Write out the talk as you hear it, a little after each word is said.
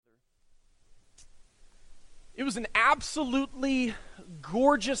It was an absolutely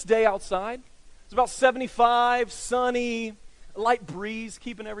gorgeous day outside. It's about 75, sunny, a light breeze,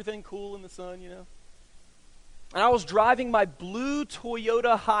 keeping everything cool in the sun, And I was driving my blue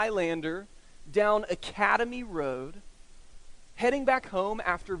Toyota Highlander down Academy Road, heading back home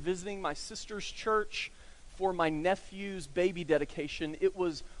after visiting my sister's church for my nephew's baby dedication. It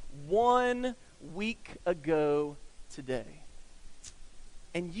was 1 week ago today.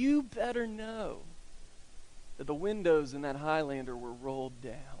 And you better know that the windows in that Highlander were rolled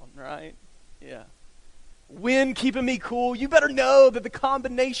down, right? Yeah. Wind keeping me cool. You better know that the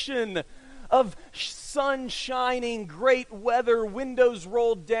combination of sun shining, great weather, windows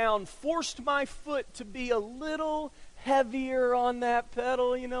rolled down, forced my foot to be a little heavier on that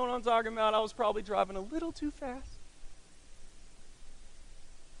pedal. You know what I'm talking about? I was probably driving a little too fast.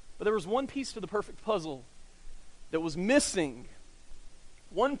 But there was one piece to the perfect puzzle that was missing.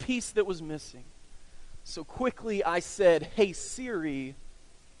 One piece that was missing. So quickly I said, "Hey Siri,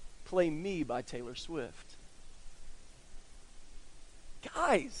 play Me by Taylor Swift."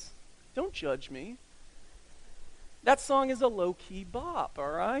 Guys, don't judge me. That song is a low-key bop, all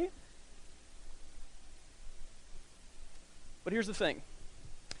right? But here's the thing.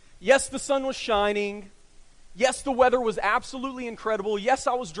 Yes, the sun was shining. Yes, the weather was absolutely incredible. Yes,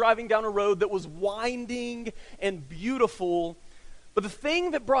 I was driving down a road that was winding and beautiful. But the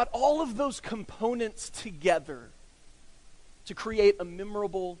thing that brought all of those components together to create a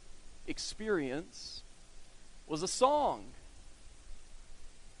memorable experience was a song.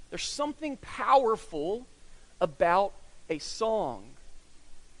 There's something powerful about a song.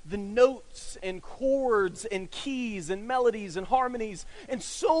 The notes and chords and keys and melodies and harmonies and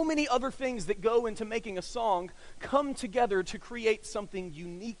so many other things that go into making a song come together to create something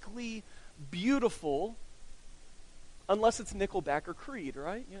uniquely beautiful, unless it's Nickelback or Creed,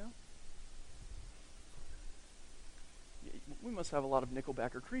 right? We must have a lot of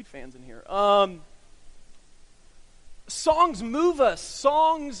Nickelback or Creed fans in here. Songs move us.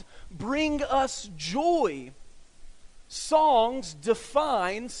 Songs bring us joy. Songs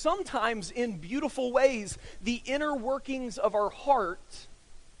define, sometimes in beautiful ways, the inner workings of our heart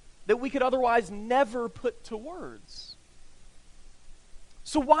that we could otherwise never put to words.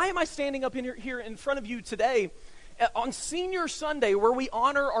 So why am I standing up here in front of you today on Senior Sunday, where we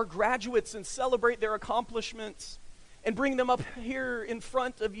honor our graduates and celebrate their accomplishments and bring them up here in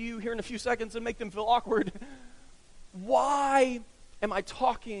front of you here in a few seconds and make them feel awkward? Why am I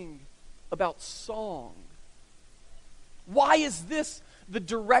talking about song? Why is this the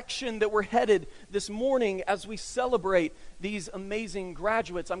direction that we're headed this morning as we celebrate these amazing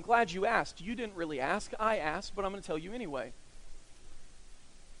graduates? I'm glad you asked. You didn't really ask. I asked, but I'm going to tell you anyway.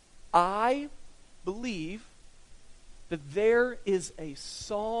 I believe that there is a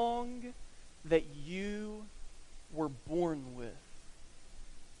song that you were born with.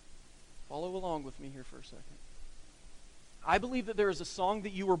 Follow along with me here for a second. I believe that there is a song that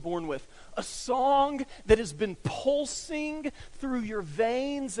you were born with. A song that has been pulsing through your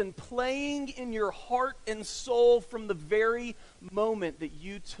veins and playing in your heart and soul from the very moment that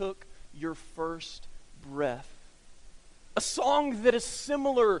you took your first breath. A song that is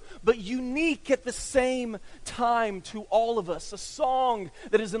similar but unique at the same time to all of us. A song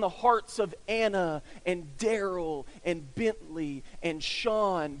that is in the hearts of Anna and Daryl and Bentley and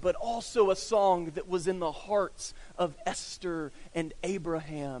Sean, but also a song that was in the hearts of Esther and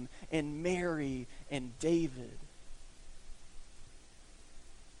Abraham and Mary and David.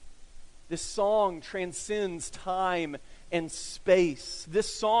 This song transcends time and space.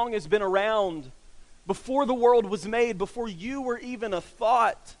 This song has been around before the world was made, before you were even a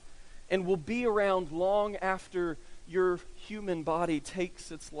thought, and will be around long after your human body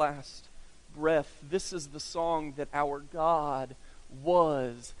takes its last breath. This is the song that our God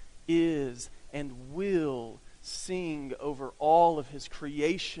was, is, and will sing over all of his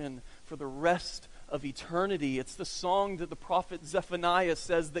creation for the rest of eternity. It's the song that the prophet Zephaniah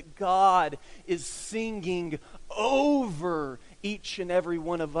says that God is singing over each and every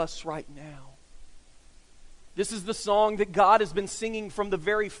one of us right now. This is the song that God has been singing from the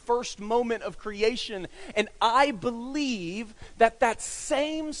very first moment of creation. And I believe that that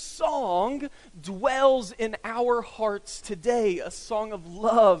same song dwells in our hearts today. A song of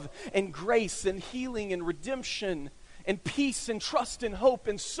love and grace and healing and redemption and peace and trust and hope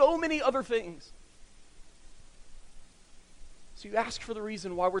and so many other things. So you ask for the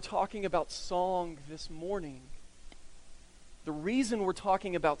reason why we're talking about song this morning. The reason we're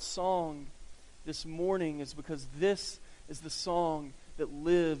talking about song this morning is because this is the song that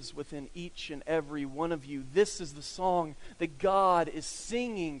lives within each and every one of you. This is the song that God is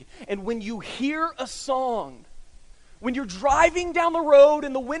singing. And when you hear a song, When you're driving down the road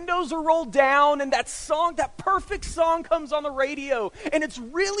and the windows are rolled down and that song, that perfect song comes on the radio and it's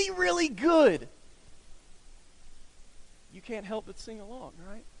really, really good, you can't help but sing along,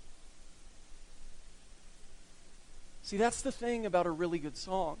 right? See, that's the thing about a really good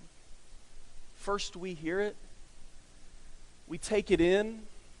song. First we hear it, we take it in,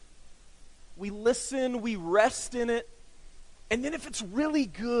 we listen, we rest in it, and then if it's really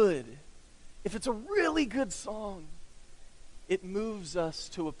good, if it's a really good song, it moves us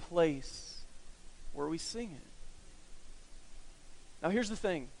to a place where we sing it. Now here's the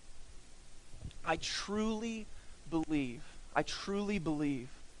thing. I truly believe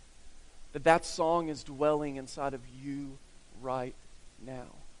that song is dwelling inside of you right now.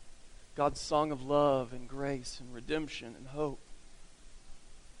 God's song of love and grace and redemption and hope.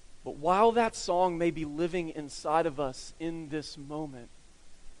 But while that song may be living inside of us in this moment,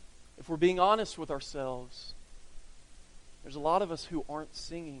 if we're being honest with ourselves, there's a lot of us who aren't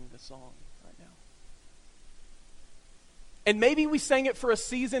singing the song right now. And maybe we sang it for a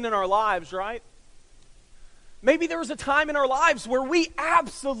season in our lives, right? Maybe there was a time in our lives where we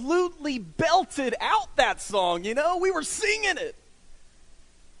absolutely belted out that song, we were singing it.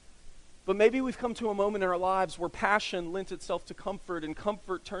 But maybe we've come to a moment in our lives where passion lent itself to comfort, and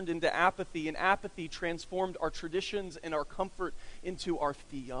comfort turned into apathy, and apathy transformed our traditions and our comfort into our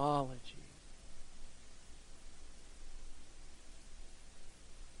theology.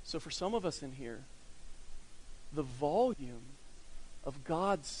 So for some of us in here, the volume of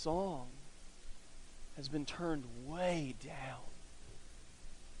God's song has been turned way down.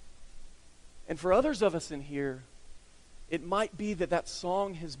 And for others of us in here, it might be that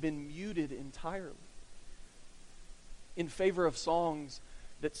song has been muted entirely in favor of songs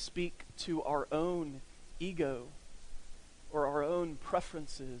that speak to our own ego or our own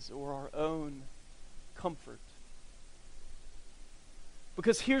preferences or our own comfort.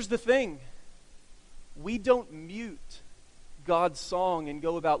 Because here's the thing. We don't mute God's song and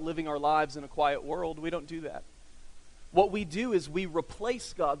go about living our lives in a quiet world. We don't do that. What we do is we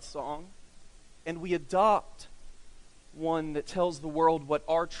replace God's song and we adopt one that tells the world what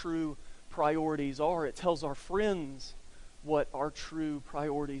our true priorities are. It tells our friends what our true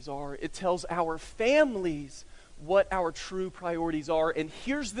priorities are. It tells our families what our true priorities are. And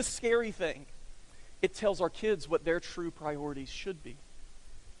here's the scary thing. It tells our kids what their true priorities should be.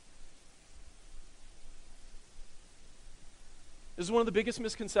 This is one of the biggest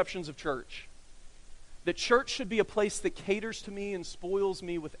misconceptions of church. That church should be a place that caters to me and spoils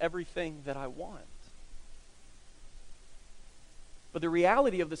me with everything that I want. But the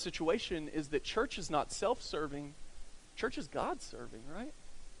reality of the situation is that church is not self-serving. Church is God-serving, right?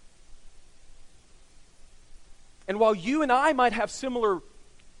 And while you and I might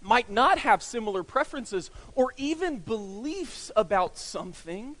not have similar preferences or even beliefs about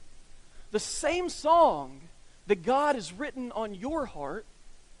something, the same song that God has written on your heart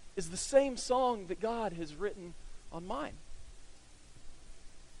is the same song that God has written on mine.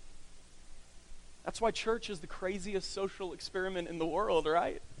 That's why church is the craziest social experiment in the world,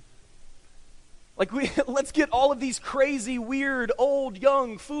 right? Let's get all of these crazy, weird, old,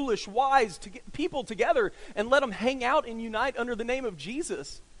 young, foolish, wise people together and let them hang out and unite under the name of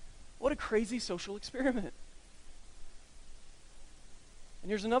Jesus. What a crazy social experiment. And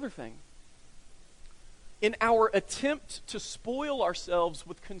here's another thing. In our attempt to spoil ourselves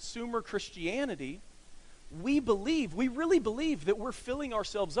with consumer Christianity, we really believe that we're filling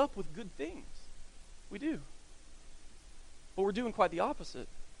ourselves up with good things. We do. But we're doing quite the opposite.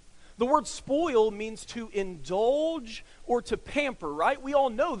 The word spoil means to indulge or to pamper, right? We all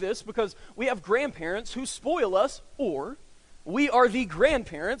know this because we have grandparents who spoil us, or we are the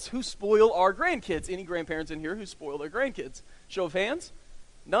grandparents who spoil our grandkids. Any grandparents in here who spoil their grandkids? Show of hands.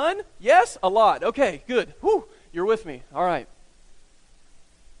 None? Yes? A lot. Okay, good. Whew, you're with me. All right.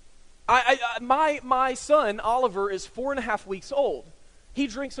 My son, Oliver, is 4.5 weeks old. He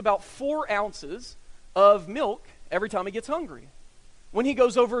drinks about 4 ounces of milk every time he gets hungry. When he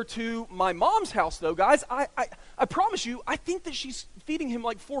goes over to my mom's house, though, guys, I promise you, I think that she's feeding him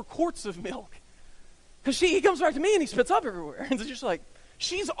like 4 quarts of milk. Because he comes back to me and he spits up everywhere. And it's just like,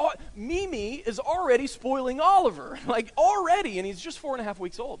 Mimi is already spoiling Oliver, already, and he's just 4.5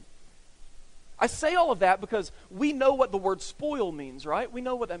 weeks old. I say all of that because we know what the word spoil means, right? We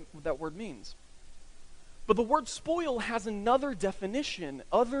know what that word means. But the word spoil has another definition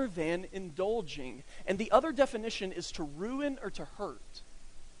other than indulging, and the other definition is to ruin or to hurt.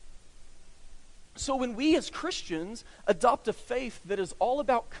 So when we as Christians adopt a faith that is all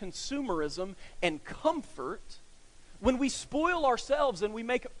about consumerism and comfort, when we spoil ourselves and we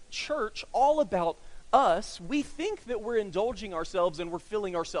make church all about us, we think that we're indulging ourselves and we're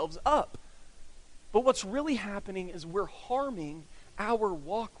filling ourselves up. But what's really happening is we're harming our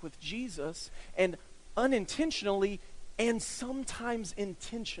walk with Jesus, and unintentionally and sometimes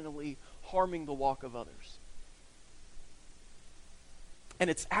intentionally harming the walk of others. And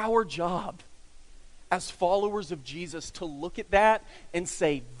it's our job as followers of Jesus to look at that and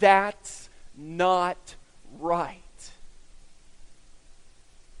say, that's not right.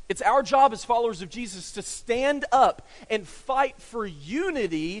 It's our job as followers of Jesus to stand up and fight for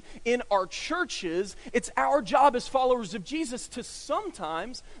unity in our churches. It's our job as followers of Jesus to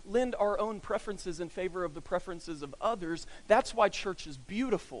sometimes lend our own preferences in favor of the preferences of others. That's why church is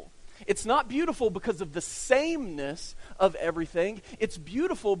beautiful. It's not beautiful because of the sameness of everything. It's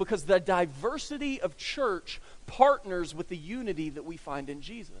beautiful because the diversity of church partners with the unity that we find in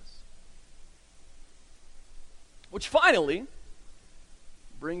Jesus. Which finally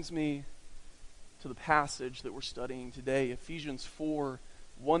brings me to the passage that we're studying today, Ephesians 4,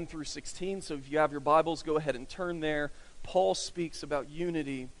 1 through 16. So if you have your Bibles, go ahead and turn there. Paul speaks about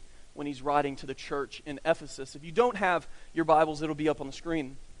unity when he's writing to the church in Ephesus. If you don't have your Bibles, it'll be up on the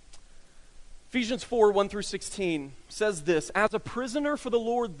screen. Ephesians 4, 1 through 16 says this, "As a prisoner for the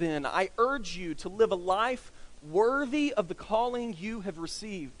Lord then, I urge you to live a life worthy of the calling you have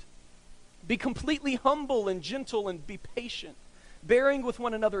received. Be completely humble and gentle and be patient, bearing with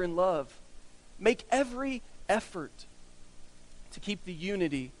one another in love. Make every effort to keep the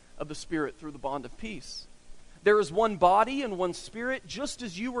unity of the Spirit through the bond of peace. There is one body and one Spirit, just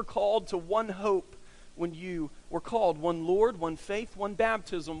as you were called to one hope when you were called, one Lord, one faith, one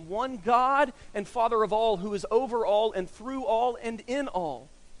baptism, one God and Father of all, who is over all and through all and in all.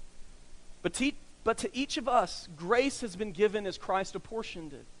 But to each of us, grace has been given as Christ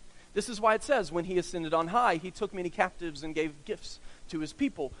apportioned it. This is why it says, when he ascended on high, he took many captives and gave gifts to his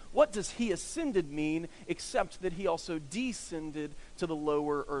people. What does he ascended mean, except that he also descended to the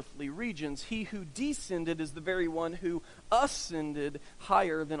lower earthly regions? He who descended is the very one who ascended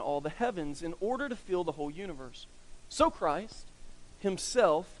higher than all the heavens in order to fill the whole universe. So Christ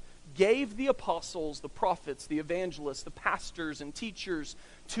himself gave the apostles, the prophets, the evangelists, the pastors and teachers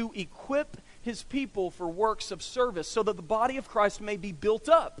to equip his people for works of service so that the body of Christ may be built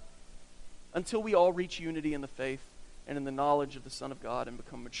up until we all reach unity in the faith and in the knowledge of the Son of God and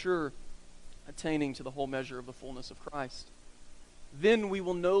become mature, attaining to the whole measure of the fullness of Christ. Then we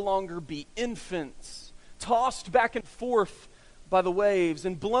will no longer be infants, tossed back and forth by the waves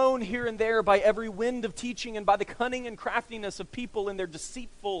and blown here and there by every wind of teaching and by the cunning and craftiness of people in their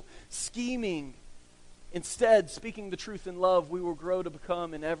deceitful scheming. Instead, speaking the truth in love, we will grow to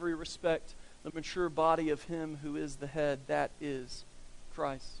become in every respect the mature body of him who is the head, that is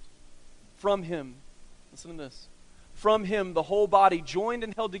Christ. From him, listen to this, from him the whole body, joined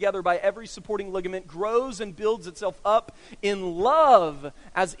and held together by every supporting ligament, grows and builds itself up in love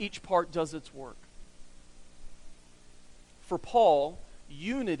as each part does its work. For Paul,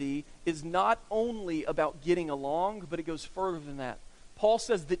 unity is not only about getting along, but it goes further than that. Paul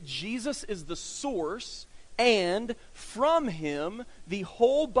says that Jesus is the source, and from him, the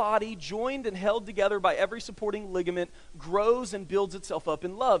whole body, joined and held together by every supporting ligament, grows and builds itself up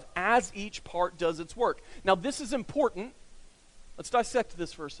in love as each part does its work. Now, this is important. Let's dissect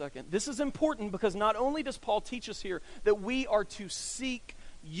this for a second. This is important because not only does Paul teach us here that we are to seek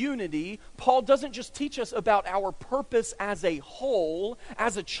unity, Paul doesn't just teach us about our purpose as a whole,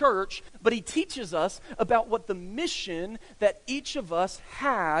 as a church, but he teaches us about what the mission that each of us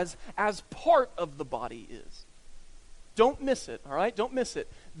has as part of the body is. Don't miss it, all right? Don't miss it.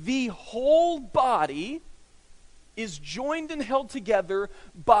 The whole body is joined and held together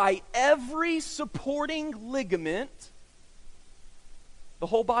by every supporting ligament. The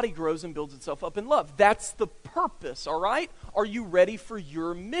whole body grows and builds itself up in love. That's the purpose, all right? Are you ready for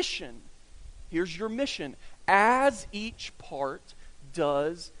your mission? Here's your mission. As each part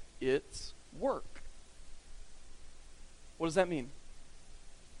does its work. What does that mean?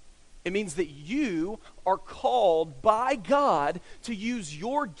 It means that you are called by God to use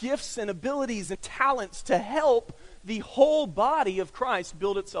your gifts and abilities and talents to help the whole body of Christ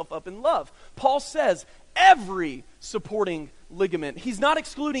build itself up in love. Paul says every supporting ligament. He's not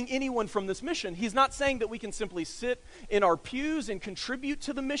excluding anyone from this mission. He's not saying that we can simply sit in our pews and contribute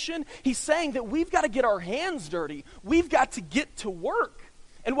to the mission. He's saying that we've got to get our hands dirty. We've got to get to work.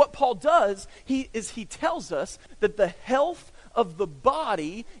 And what Paul does, he tells us that the health of the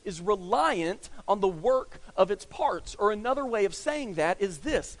body is reliant on the work of its parts. Or another way of saying that is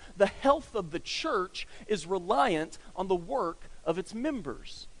this: the health of the church is reliant on the work of its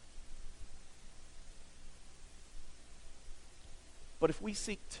members. But if we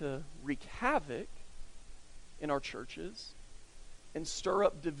seek to wreak havoc in our churches and stir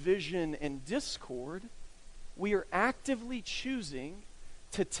up division and discord, we are actively choosing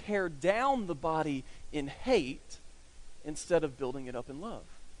to tear down the body in hate instead of building it up in love.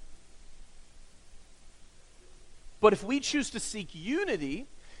 But if we choose to seek unity,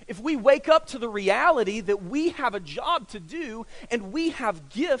 if we wake up to the reality that we have a job to do and we have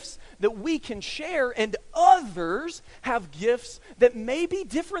gifts that we can share and others have gifts that may be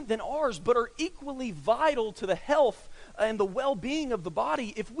different than ours but are equally vital to the health and the well-being of the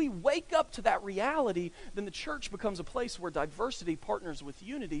body, if we wake up to that reality, then the church becomes a place where diversity partners with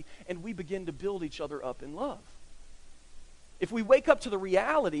unity and we begin to build each other up in love. If we wake up to the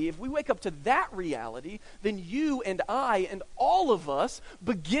reality, if we wake up to that reality, then you and I and all of us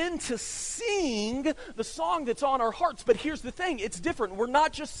begin to sing the song that's on our hearts. But here's the thing, it's different. We're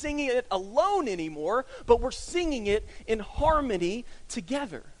not just singing it alone anymore, but we're singing it in harmony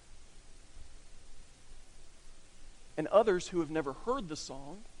together. And others who have never heard the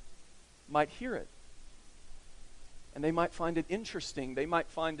song might hear it. And they might find it interesting. They might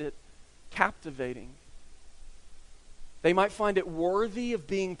find it captivating. They might find it worthy of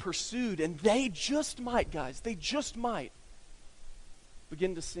being pursued, and they just might, guys, they just might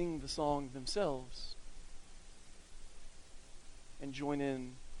begin to sing the song themselves and join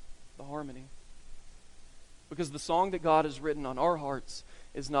in the harmony. Because the song that God has written on our hearts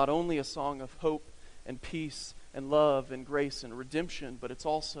is not only a song of hope and peace and love and grace and redemption, but it's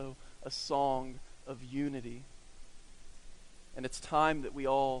also a song of unity. And it's time that we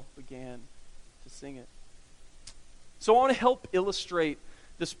all began to sing it. So I want to help illustrate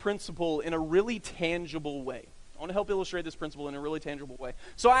this principle in a really tangible way.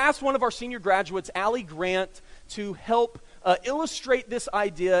 So I asked one of our senior graduates, Allie Grant, to help illustrate this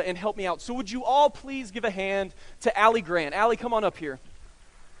idea and help me out. So would you all please give a hand to Allie Grant? Allie, come on up here.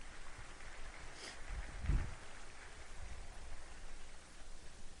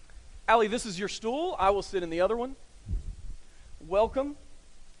 Allie, this is your stool. I will sit in the other one. Welcome.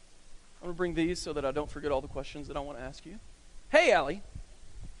 I'm going to bring these so that I don't forget all the questions that I want to ask you. Hey, Allie.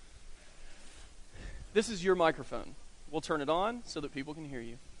 This is your microphone. We'll turn it on so that people can hear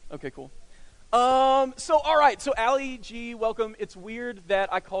you. Okay, cool. All right. So, Allie G, welcome. It's weird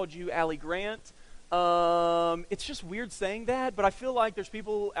that I called you Allie Grant. It's just weird saying that, but I feel like there's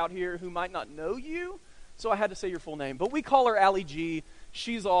people out here who might not know you, so I had to say your full name. But we call her Allie G.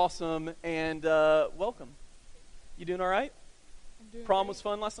 She's awesome, and welcome. You doing all right? I'm doing Prom great. was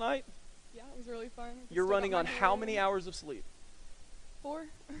fun last night? Yeah, it was really fun. You're running on how many hours of sleep? 4.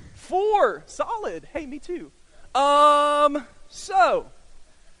 4! Solid. Hey, me too.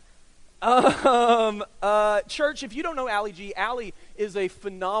 Church, if you don't know Allie G, Allie is a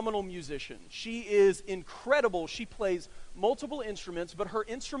phenomenal musician. She is incredible. She plays multiple instruments, but her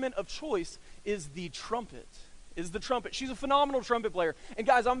instrument of choice is the trumpet. She's a phenomenal trumpet player. And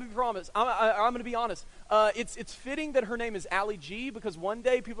guys, I'm going to be honest. It's fitting that her name is Allie G, because one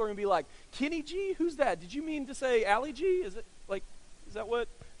day people are going to be like, Kenny G? Who's that? Did you mean to say Allie G? Is that what?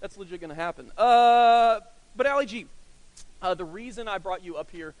 That's legit going to happen. But Allie G, the reason I brought you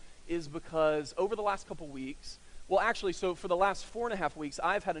up here is because over the last couple weeks, so for the last 4.5 weeks,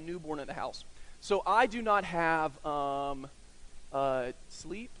 I've had a newborn at the house. So I do not have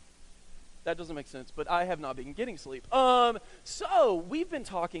sleep. That doesn't make sense, but I have not been getting sleep. So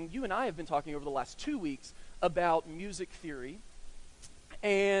you and I have been talking over the last 2 weeks about music theory.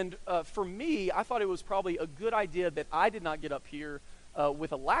 And for me, I thought it was probably a good idea that I did not get up here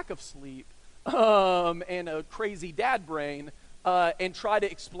with a lack of sleep and a crazy dad brain and try to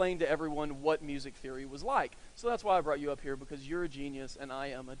explain to everyone what music theory was like. So that's why I brought you up here, because you're a genius and I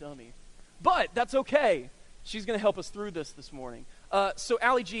am a dummy. But that's okay. She's going to help us through this morning. So,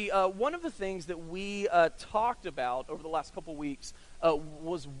 Allie G, one of the things that we talked about over the last couple weeks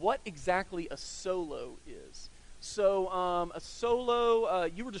was what exactly a solo is. So, a solo,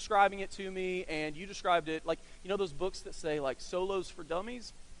 you were describing it to me, and you described it like, you know those books that say, like, solos for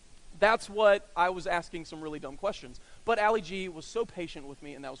dummies? That's what I was asking some really dumb questions. But Allie G was so patient with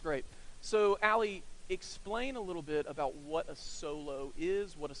me, and that was great. So, Allie, explain a little bit about what a solo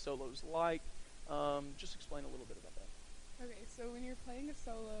is, what a solo's like. Just explain a little bit about that. Okay, so when you're playing a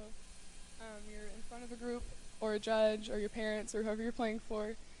solo, you're in front of a group or a judge or your parents or whoever you're playing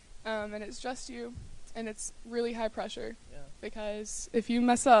for, and it's just you, and it's really high pressure. Yeah. Because if you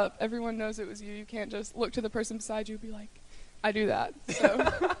mess up, everyone knows it was you. You can't just look to the person beside you and be like, I do that.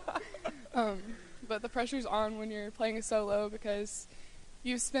 So, but the pressure's on when you're playing a solo because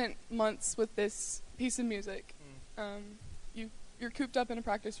you've spent months with this piece of music. You're cooped up in a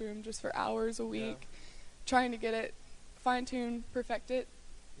practice room just for hours a week, trying to get it fine-tuned, perfect it.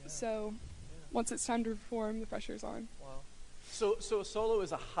 Yeah. So once it's time to perform, the pressure's on. Wow. So a solo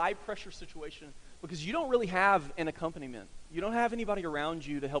is a high-pressure situation because you don't really have an accompaniment. You don't have anybody around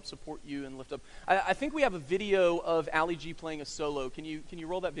you to help support you and lift up. I think we have a video of Ali G playing a solo. Can you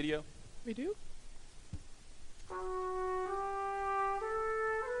roll that video? We do?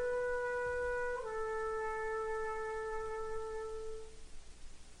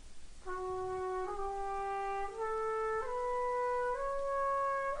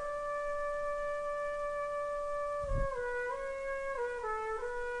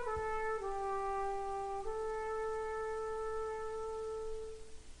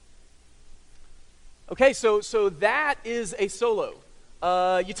 Okay, so that is a solo.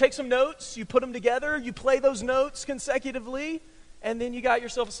 You take some notes, you put them together, you play those notes consecutively, and then you got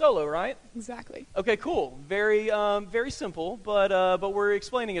yourself a solo, right? Exactly. Okay, cool. Very simple, but we're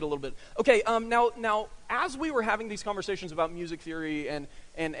explaining it a little bit. Okay, now as we were having these conversations about music theory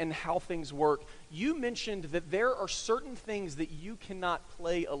and how things work, you mentioned that there are certain things that you cannot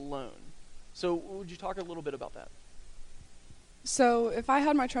play alone. So would you talk a little bit about that? So if I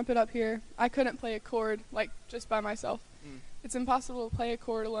had my trumpet up here, I couldn't play a chord like just by myself. It's impossible to play a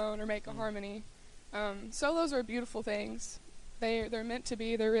chord alone or make a harmony. Solos are beautiful things. They're meant to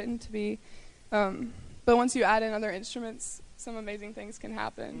be. They're written to be. But once you add in other instruments, some amazing things can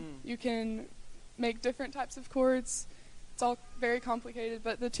happen. You can make different types of chords. It's all very complicated,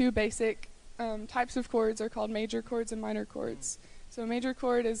 but the two basic types of chords are called major chords and minor chords. So a major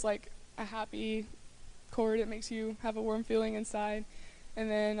chord is like a happy chord. It makes you have a warm feeling inside.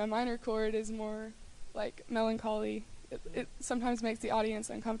 And then a minor chord is more like melancholy. It sometimes makes the audience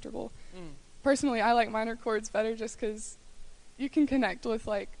uncomfortable. Personally, I like minor chords better just because you can connect with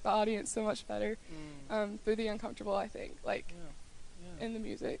like the audience so much better through the uncomfortable, I think, like in the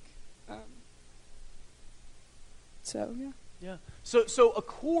music. Yeah. So a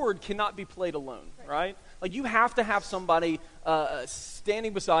chord cannot be played alone, right? Like you have to have somebody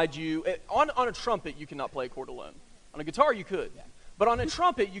standing beside you. On a trumpet, you cannot play a chord alone. On a guitar, you could. Yeah. But on a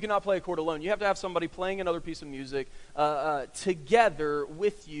trumpet, you cannot play a chord alone. You have to have somebody playing another piece of music together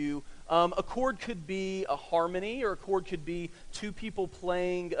with you. A chord could be a harmony, or a chord could be two people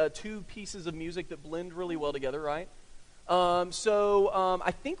playing two pieces of music that blend really well together, right?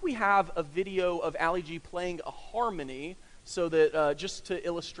 I think we have a video of Ali G playing a harmony so that just to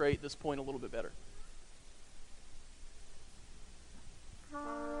illustrate this point a little bit better.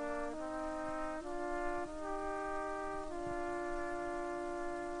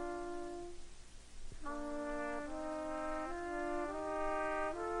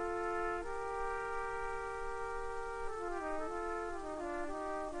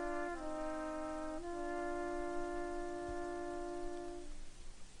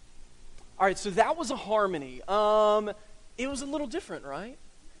 All right, so that was a harmony. It was a little different, right?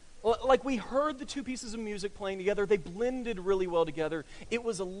 Like we heard the two pieces of music playing together. They blended really well together. It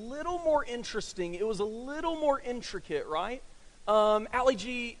was a little more interesting. It was a little more intricate, right? Ali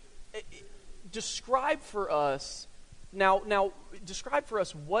G, describe for us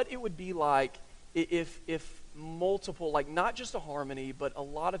what it would be like if multiple, like not just a harmony, but a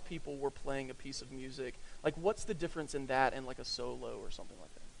lot of people were playing a piece of music. Like what's the difference in that and like a solo or something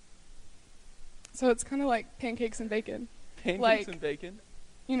like that? So it's kind of like pancakes and bacon. Pancakes and bacon?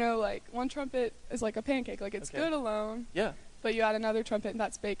 You know, like one trumpet is like a pancake. Like it's good alone. Yeah. But you add another trumpet and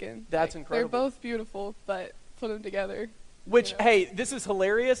that's bacon. That's like, incredible. They're both beautiful, but put them together. Which, hey, this is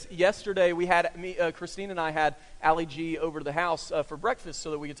hilarious. Yesterday we had, Christine and I had Ali G over to the house for breakfast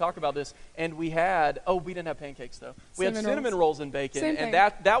so that we could talk about this. And we had, we didn't have pancakes though. We had cinnamon rolls and bacon. Same and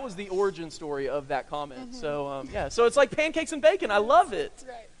thing. that was the origin story of that comment. So, so it's like pancakes and bacon. I love it.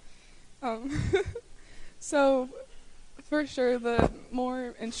 Right. So, for sure, the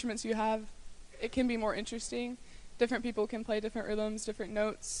more instruments you have, it can be more interesting. Different people can play different rhythms, different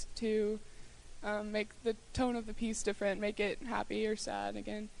notes to make the tone of the piece different, make it happy or sad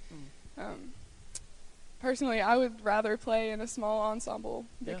again. Personally, I would rather play in a small ensemble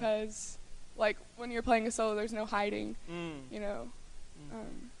because, like, when you're playing a solo, there's no hiding, you know.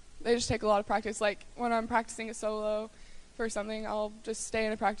 They just take a lot of practice. Like, when I'm practicing a solo for something, I'll just stay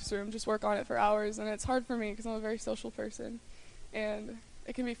in a practice room, just work on it for hours, and it's hard for me because I'm a very social person, and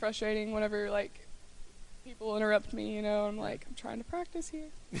it can be frustrating whenever like people interrupt me, you know. I'm like, I'm trying to practice here.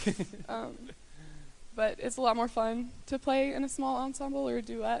 But it's a lot more fun to play in a small ensemble or a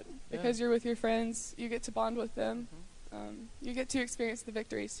duet because you're with your friends, you get to bond with them, you get to experience the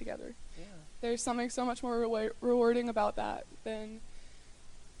victories together. There's something so much more rewarding about that than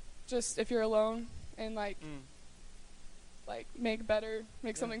just if you're alone and like make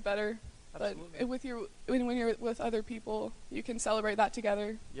something better. Absolutely. But when you're with other people, you can celebrate that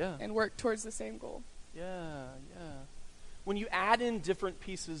together Yeah. and work towards the same goal. Yeah. When you add in different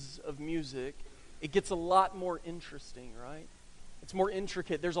pieces of music, it gets a lot more interesting, right? It's more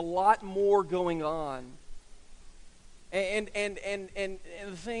intricate. There's a lot more going on. And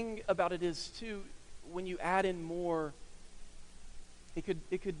the thing about it is too, when you add in more, it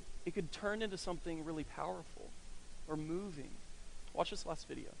could turn into something really powerful or moving. Watch this last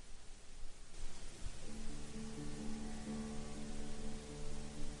video.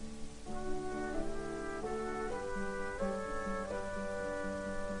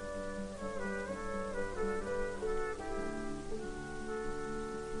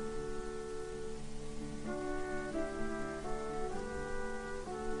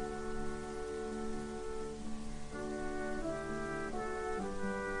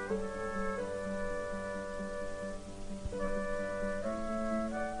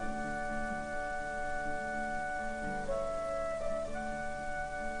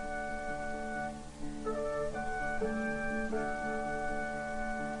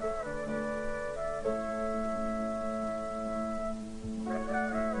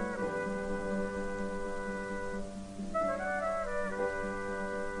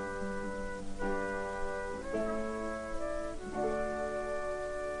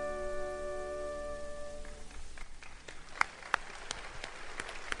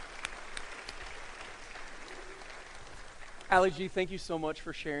 Allie G, thank you so much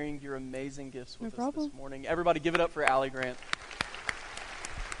for sharing your amazing gifts with us this morning. Everybody give it up for Allie Grant.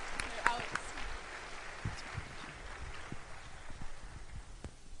 Here, Alex.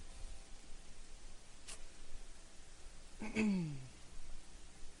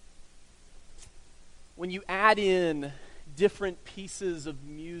 When you add in different pieces of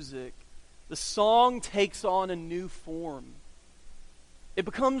music, the song takes on a new form. It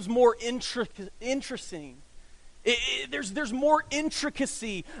becomes more interesting. There's more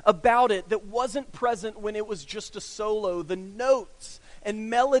intricacy about it that wasn't present when it was just a solo. The notes and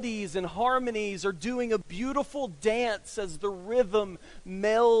melodies and harmonies are doing a beautiful dance as the rhythm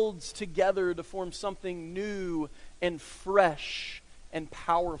melds together to form something new and fresh and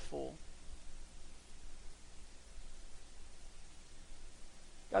powerful.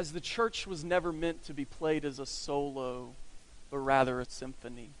 Guys, the church was never meant to be played as a solo, but rather a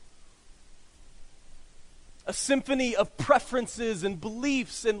symphony. A symphony of preferences and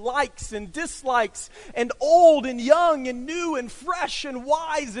beliefs and likes and dislikes and old and young and new and fresh and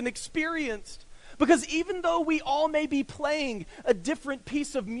wise and experienced. Because even though we all may be playing a different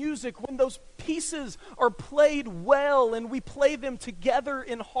piece of music, when those pieces are played well and we play them together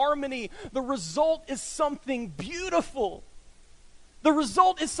in harmony, the result is something beautiful. The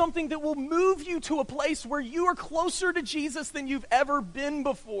result is something that will move you to a place where you are closer to Jesus than you've ever been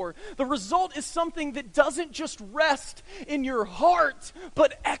before. The result is something that doesn't just rest in your heart,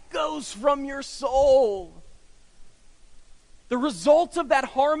 but echoes from your soul. The result of that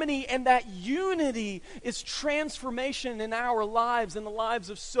harmony and that unity is transformation in our lives and the lives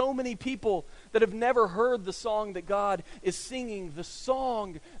of so many people that have never heard the song that God is singing, the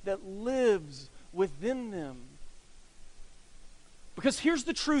song that lives within them. Because here's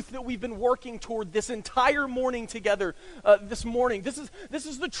the truth that we've been working toward this entire morning together this morning. This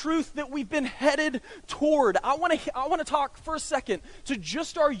is the truth that we've been headed toward. I want to talk for a second to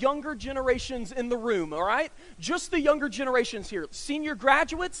just our younger generations in the room, all right? Just the younger generations here. Senior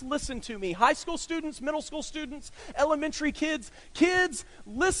graduates, listen to me. High school students, middle school students, elementary kids. Kids,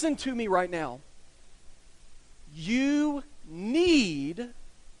 listen to me right now. You need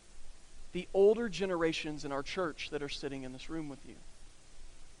the older generations in our church that are sitting in this room with you.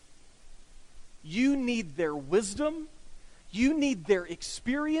 You need their wisdom. You need their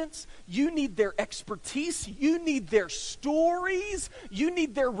experience. You need their expertise. You need their stories. You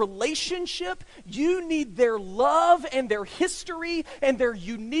need their relationship. You need their love and their history and their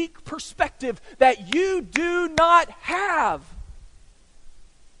unique perspective that you do not have.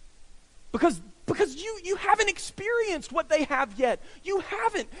 Because you haven't experienced what they have yet. You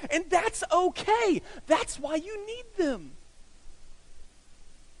haven't, and that's okay. That's why you need them.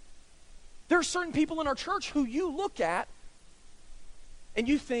 There are certain people in our church who you look at and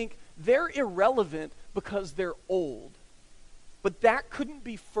you think they're irrelevant because they're old. But that couldn't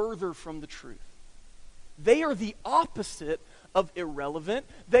be further from the truth. They are the opposite of irrelevant.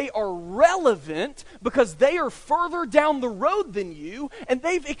 They are relevant because they are further down the road than you, and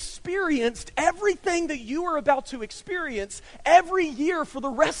they've experienced everything that you are about to experience every year for the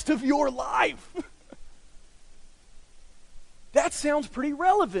rest of your life. That sounds pretty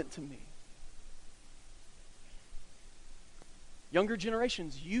relevant to me. Younger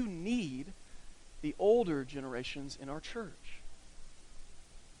generations, you need the older generations in our church.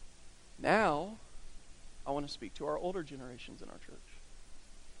 Now, I want to speak to our older generations in our church.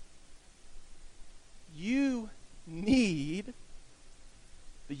 You need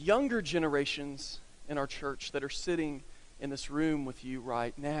the younger generations in our church that are sitting in this room with you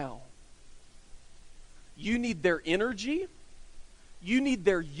right now. You need their energy. You need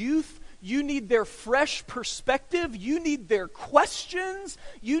their youth. You need their fresh perspective. You need their questions.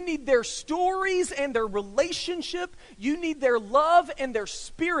 You need their stories and their relationship. You need their love and their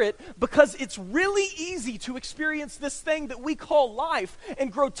spirit, because it's really easy to experience this thing that we call life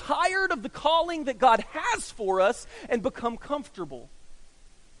and grow tired of the calling that God has for us and become comfortable.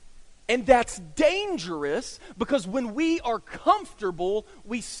 And that's dangerous, because when we are comfortable,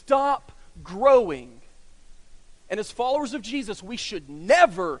 we stop growing. And as followers of Jesus, we should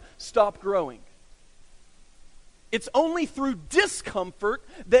never stop growing. It's only through discomfort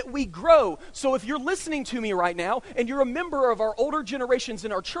that we grow. So if you're listening to me right now and you're a member of our older generations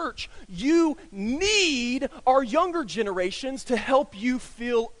in our church, you need our younger generations to help you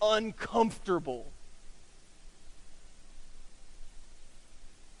feel uncomfortable.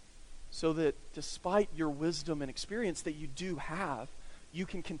 So that despite your wisdom and experience that you do have, you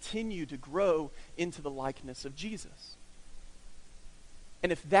can continue to grow into the likeness of Jesus.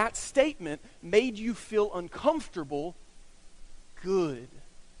 And if that statement made you feel uncomfortable, good.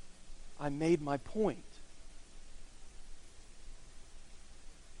 I made my point.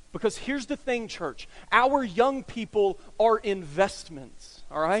 Because here's the thing, church. Our young people are investments,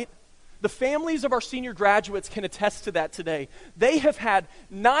 all right? The families of our senior graduates can attest to that today. They have had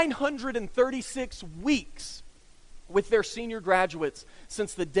 936 weeks with their senior graduates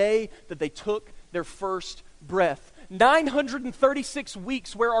since the day that they took their first breath. 936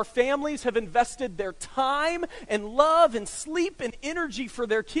 weeks where our families have invested their time and love and sleep and energy for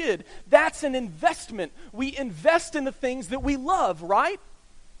their kid. That's an investment. We invest in the things that we love, right?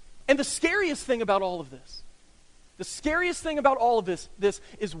 And the scariest thing about all of this, this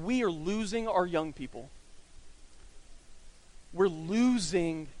is we are losing our young people. We're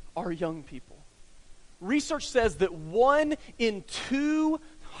losing our young people. Research says that 1 in 2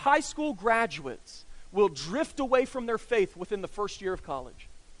 high school graduates will drift away from their faith within the first year of college.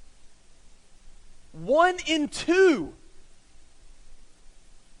 1 in 2.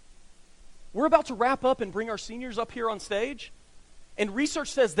 We're about to wrap up and bring our seniors up here on stage. And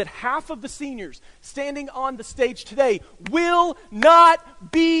research says that half of the seniors standing on the stage today will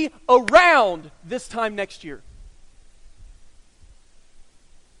not be around this time next year.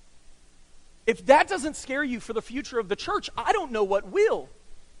 If that doesn't scare you for the future of the church, I don't know what will.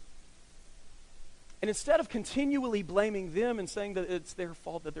 And instead of continually blaming them and saying that it's their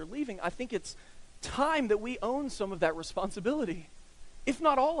fault that they're leaving, I think it's time that we own some of that responsibility, if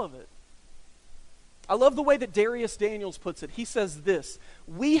not all of it. I love the way that Darius Daniels puts it. He says this: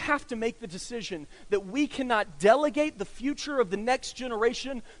 we have to make the decision that we cannot delegate the future of the next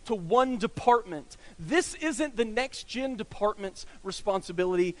generation to one department. This isn't the next gen department's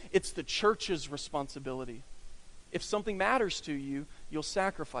responsibility, it's the church's responsibility. If something matters to you, you'll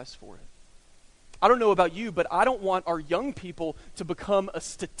sacrifice for it. I don't know about you, but I don't want our young people to become a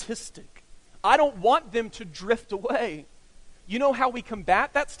statistic. I don't want them to drift away. You know how we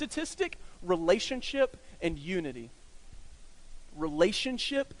combat that statistic? Relationship and unity.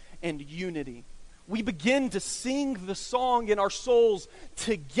 Relationship and unity. We begin to sing the song in our souls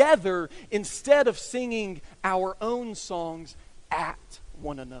together instead of singing our own songs at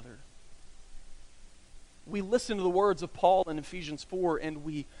one another. We listen to the words of Paul in Ephesians 4 and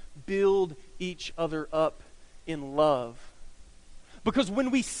we build each other up in love. Because when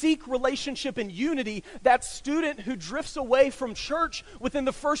we seek relationship and unity, that student who drifts away from church within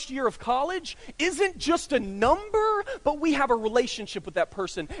the first year of college isn't just a number, but we have a relationship with that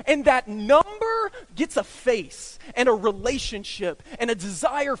person. And that number gets a face and a relationship and a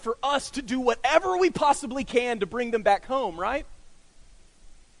desire for us to do whatever we possibly can to bring them back home, right?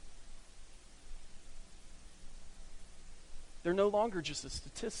 They're no longer just a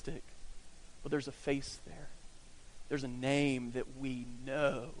statistic, but there's a face there. There's a name that we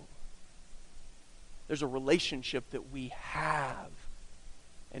know. There's a relationship that we have.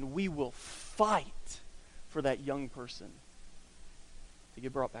 And we will fight for that young person to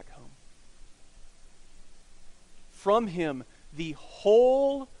get brought back home. From him, the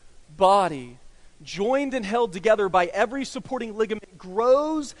whole body, joined and held together by every supporting ligament,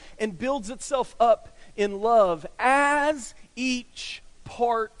 grows and builds itself up in love as each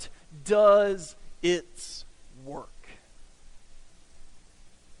part does its work.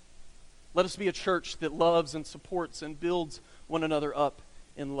 Let us be a church that loves and supports and builds one another up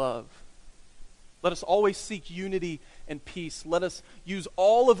in love. Let us always seek unity and peace. Let us use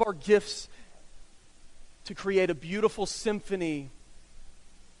all of our gifts to create a beautiful symphony,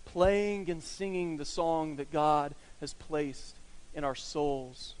 playing and singing the song that God has placed in our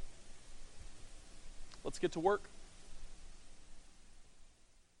souls. Let's get to work.